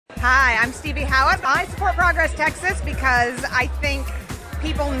Hi, I'm Stevie Howitt. I support Progress Texas because I think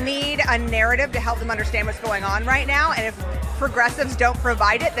people need a narrative to help them understand what's going on right now. And if progressives don't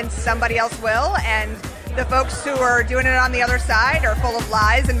provide it, then somebody else will. And the folks who are doing it on the other side are full of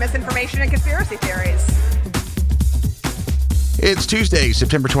lies and misinformation and conspiracy theories. It's Tuesday,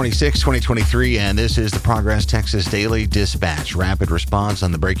 September 26, 2023, and this is the Progress Texas Daily Dispatch. Rapid response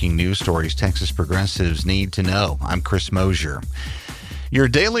on the breaking news stories Texas progressives need to know. I'm Chris Mosier. Your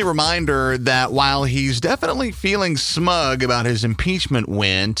daily reminder that while he's definitely feeling smug about his impeachment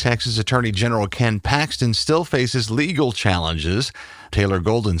win, Texas Attorney General Ken Paxton still faces legal challenges. Taylor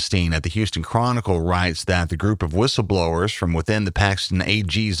Goldenstein at the Houston Chronicle writes that the group of whistleblowers from within the Paxton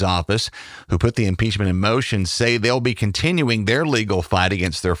AG's office who put the impeachment in motion say they'll be continuing their legal fight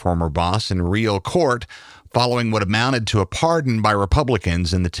against their former boss in real court following what amounted to a pardon by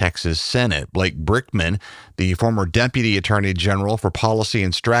Republicans in the Texas Senate. Blake Brickman, the former Deputy Attorney General for Policy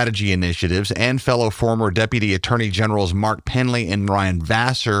and Strategy Initiatives, and fellow former Deputy Attorney Generals Mark Penley and Ryan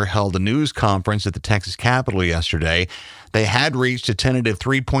Vassar held a news conference at the Texas Capitol yesterday. They had reached a tentative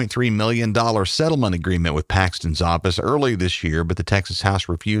 $3.3 million settlement agreement with Paxton's office early this year, but the Texas House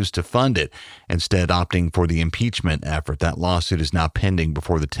refused to fund it, instead opting for the impeachment effort. That lawsuit is now pending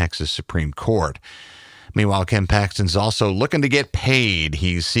before the Texas Supreme Court. Meanwhile, Ken Paxton's also looking to get paid.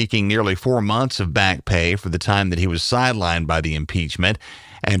 He's seeking nearly 4 months of back pay for the time that he was sidelined by the impeachment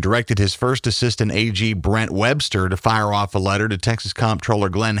and directed his first assistant AG, Brent Webster, to fire off a letter to Texas Comptroller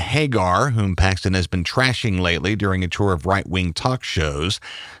Glenn Hagar, whom Paxton has been trashing lately during a tour of right-wing talk shows,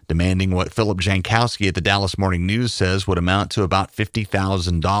 demanding what Philip Jankowski at the Dallas Morning News says would amount to about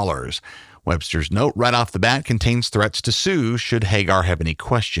 $50,000. Webster's note right off the bat contains threats to sue should Hagar have any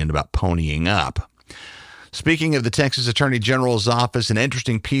question about ponying up. Speaking of the Texas Attorney General's office, an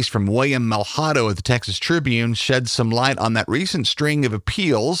interesting piece from William Malhado at the Texas Tribune sheds some light on that recent string of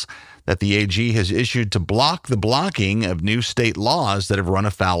appeals that the AG has issued to block the blocking of new state laws that have run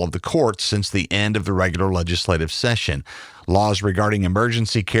afoul of the courts since the end of the regular legislative session. Laws regarding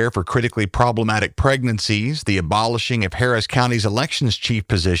emergency care for critically problematic pregnancies, the abolishing of Harris County's elections chief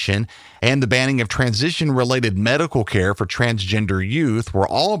position, and the banning of transition-related medical care for transgender youth were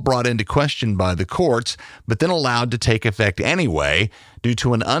all brought into question by the courts, but then allowed to take effect anyway due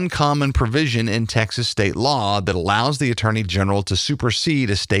to an uncommon provision in Texas state law that allows the Attorney General to supersede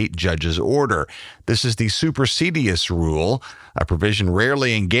a state judge's order. This is the supersedious rule, a provision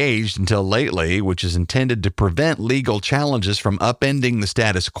rarely engaged until lately, which is intended to prevent legal challenges from upending the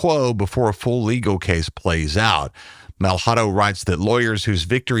status quo before a full legal case plays out. Malhado writes that lawyers whose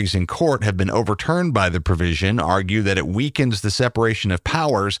victories in court have been overturned by the provision argue that it weakens the separation of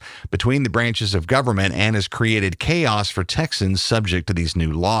powers between the branches of government and has created chaos for Texans subject to these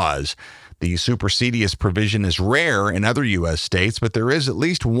new laws. The supersedious provision is rare in other U.S. states, but there is at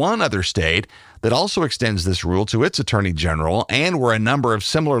least one other state that also extends this rule to its attorney general and where a number of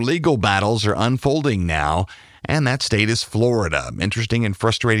similar legal battles are unfolding now, and that state is Florida. Interesting and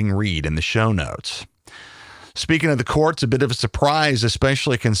frustrating read in the show notes. Speaking of the courts, a bit of a surprise,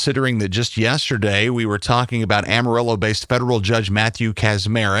 especially considering that just yesterday we were talking about Amarillo-based federal judge Matthew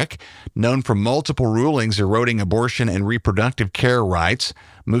Kaczmarek, known for multiple rulings eroding abortion and reproductive care rights,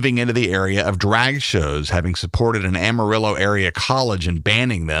 moving into the area of drag shows, having supported an Amarillo area college and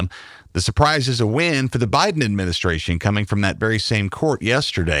banning them. The surprise is a win for the Biden administration coming from that very same court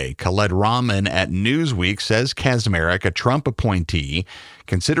yesterday. Khaled Rahman at Newsweek says Kaczmarek, a Trump appointee,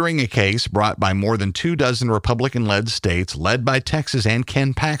 considering a case brought by more than 24 Republican-led states led by Texas and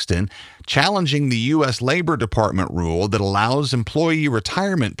Ken Paxton, challenging the U.S. Labor Department rule that allows employee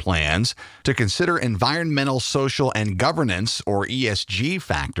retirement plans to consider environmental, social, and governance, or ESG,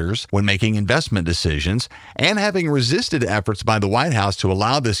 factors when making investment decisions, and having resisted efforts by the White House to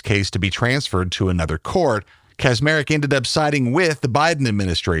allow this case to be transferred to another court. Kaczmarek ended up siding with the Biden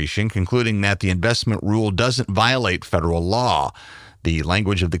administration, concluding that the investment rule doesn't violate federal law. The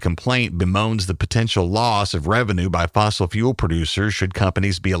language of the complaint bemoans the potential loss of revenue by fossil fuel producers should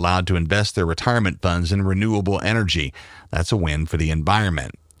companies be allowed to invest their retirement funds in renewable energy. That's a win for the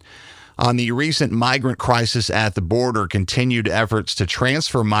environment. On the recent migrant crisis at the border, continued efforts to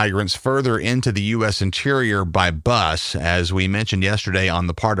transfer migrants further into the U.S. interior by bus, as we mentioned yesterday, on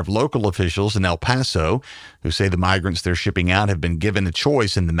the part of local officials in El Paso, who say the migrants they're shipping out have been given a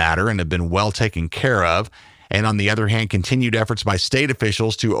choice in the matter and have been well taken care of. And on the other hand, continued efforts by state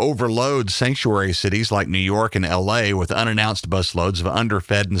officials to overload sanctuary cities like New York and L.A. with unannounced busloads of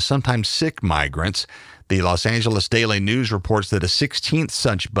underfed and sometimes sick migrants. The Los Angeles Daily News reports that a 16th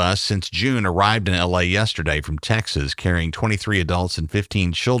such bus since June arrived in L.A. yesterday from Texas, carrying 23 adults and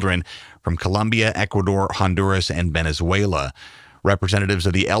 15 children from Colombia, Ecuador, Honduras, and Venezuela. Representatives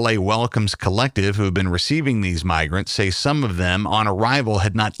of the LA Welcomes Collective, who have been receiving these migrants, say some of them on arrival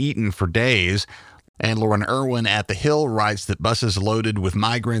had not eaten for days. And Lauren Irwin at The Hill writes that buses loaded with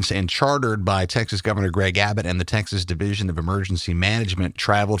migrants and chartered by Texas Governor Greg Abbott and the Texas Division of Emergency Management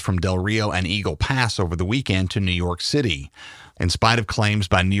traveled from Del Rio and Eagle Pass over the weekend to New York City. In spite of claims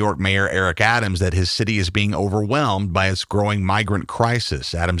by New York Mayor Eric Adams that his city is being overwhelmed by its growing migrant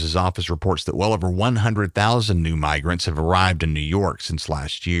crisis, Adams' office reports that well over 100,000 new migrants have arrived in New York since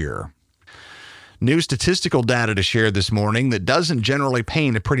last year. New statistical data to share this morning that doesn't generally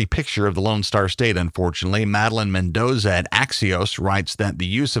paint a pretty picture of the Lone Star State, unfortunately. Madeline Mendoza at Axios writes that the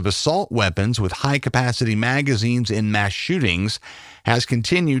use of assault weapons with high-capacity magazines in mass shootings has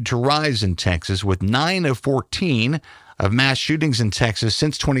continued to rise in Texas, with 9 of 14 of mass shootings in Texas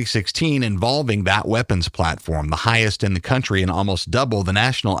since 2016 involving that weapons platform, the highest in the country and almost double the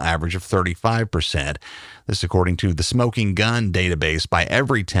national average of 35%. This according to the Smoking Gun database by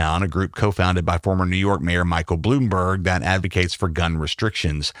Everytown, a group co-founded by former New York Mayor Michael Bloomberg that advocates for gun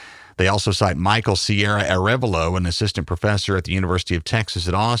restrictions. They also cite Michael Sierra Arevalo, an assistant professor at the University of Texas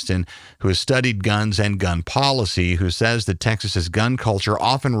at Austin, who has studied guns and gun policy, who says that Texas's gun culture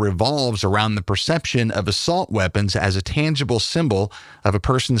often revolves around the perception of assault weapons as a tangible symbol of a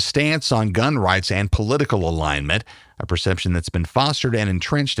person's stance on gun rights and political alignment, a perception that's been fostered and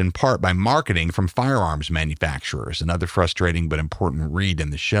entrenched in part by marketing from firearms manufacturers. Another frustrating but important read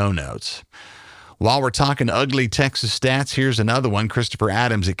in the show notes. While we're talking ugly Texas stats, here's another one. Christopher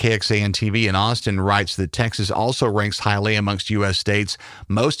Adams at KXAN-TV in Austin writes that Texas also ranks highly amongst U.S. states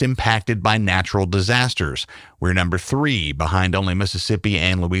most impacted by natural disasters. We're number 3, behind only Mississippi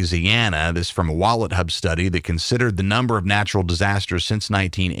and Louisiana. This from a Wallet Hub study that considered the number of natural disasters since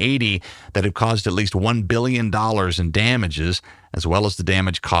 1980 that have caused at least $1 billion in damages, as well as the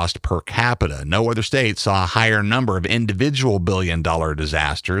damage cost per capita. No other state saw a higher number of individual billion-dollar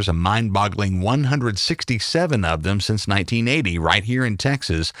disasters, a mind-boggling 167 of them since 1980, right here in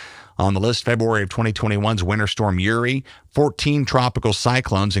Texas. On the list, February of 2021's Winter Storm Uri, 14 tropical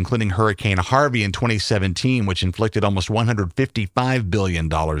cyclones, including Hurricane Harvey in 2017, which inflicted almost $155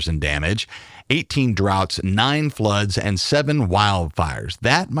 billion in damage, 18 droughts, 9 floods, and 7 wildfires.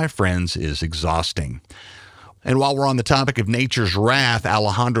 That, my friends, is exhausting. And while we're on the topic of nature's wrath,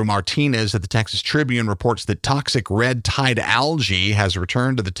 Alejandro Martinez at the Texas Tribune reports that toxic red tide algae has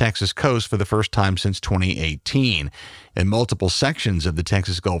returned to the Texas coast for the first time since 2018. In multiple sections of the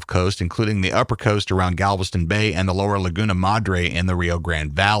Texas Gulf Coast, including the upper coast around Galveston Bay and the lower Laguna Madre in the Rio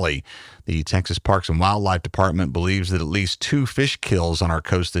Grande Valley. The Texas Parks and Wildlife Department believes that at least 2 fish kills on our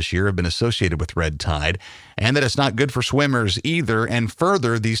coast this year have been associated with red tide, and that it's not good for swimmers either, and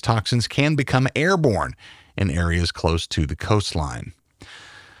further, these toxins can become airborne in areas close to the coastline.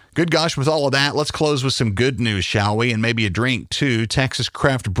 Good gosh, with all of that, let's close with some good news, shall we? And maybe a drink, too. Texas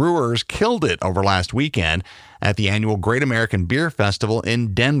craft brewers killed it over last weekend at the annual Great American Beer Festival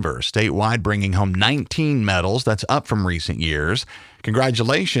in Denver, statewide bringing home 19 medals. That's up from recent years.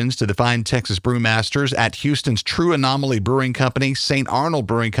 Congratulations to the fine Texas brewmasters at Houston's True Anomaly Brewing Company, St. Arnold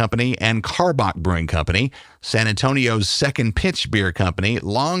Brewing Company, and Carbach Brewing Company, San Antonio's Second Pitch Beer Company,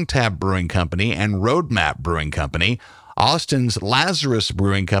 Long Tap Brewing Company, and Roadmap Brewing Company, Austin's Lazarus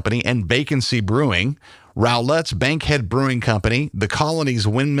Brewing Company and Vacancy Brewing, Rowlett's Bankhead Brewing Company, The Colony's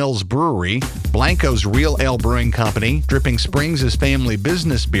Windmills Brewery, Blanco's Real Ale Brewing Company, Dripping Springs' Family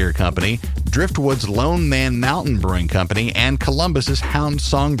Business Beer Company, Driftwood's Lone Man Mountain Brewing Company, and Columbus's Hound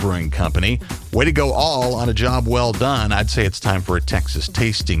Song Brewing Company. Way to go all on a job well done. I'd say it's time for a Texas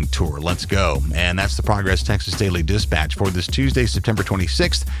tasting tour. Let's go. And that's the Progress Texas Daily Dispatch for this Tuesday, September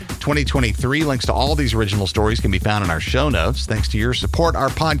 26th, 2023. Links to all these original stories can be found in our show notes. Thanks to your support, our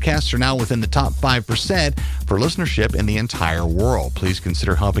podcasts are now within the top 5% for listenership in the entire world. Please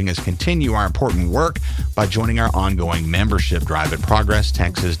consider helping us continue our important work by joining our ongoing membership drive at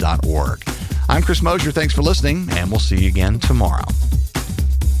progresstexas.org. I'm Chris Mosier. Thanks for listening, and we'll see you again tomorrow.